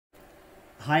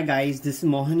Hi guys, this is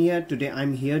Mohan here. Today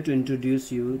I'm here to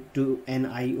introduce you to an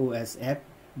iOS app,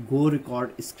 Go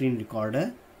Record Screen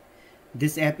Recorder.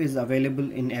 This app is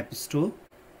available in App Store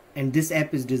and this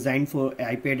app is designed for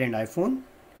iPad and iPhone.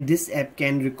 This app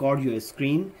can record your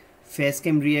screen,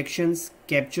 facecam reactions,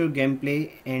 capture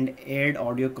gameplay and add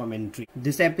audio commentary.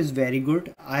 This app is very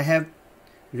good. I have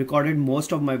recorded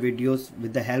most of my videos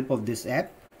with the help of this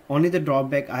app. Only the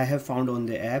drawback I have found on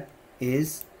the app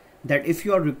is that if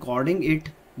you are recording it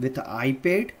with the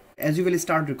iPad, as you will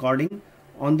start recording,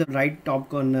 on the right top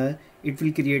corner it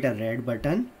will create a red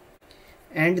button,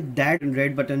 and that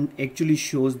red button actually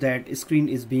shows that screen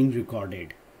is being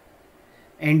recorded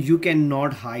and you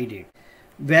cannot hide it.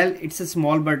 Well, it's a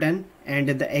small button, and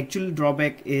the actual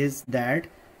drawback is that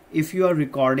if you are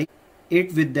recording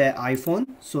it with the iPhone,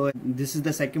 so this is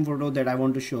the second photo that I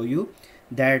want to show you,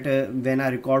 that when I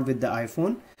record with the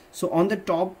iPhone, so on the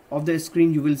top of the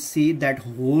screen you will see that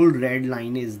whole red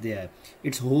line is there.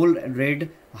 It's whole red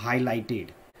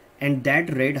highlighted, and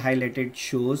that red highlighted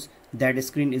shows that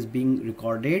screen is being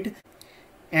recorded,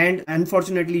 and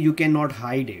unfortunately you cannot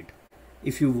hide it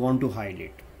if you want to hide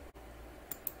it.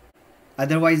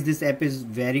 Otherwise this app is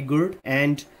very good,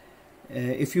 and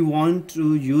if you want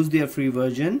to use their free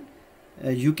version,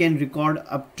 you can record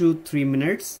up to 3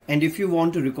 minutes, and if you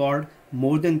want to record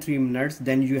more than 3 minutes,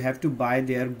 then you have to buy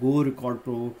their Go Record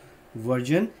Pro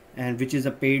version, and which is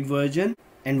a paid version,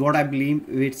 and what I believe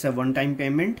it's a one-time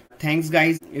payment. Thanks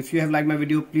guys. If you have liked my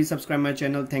video, please subscribe my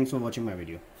channel. Thanks for watching my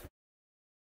video.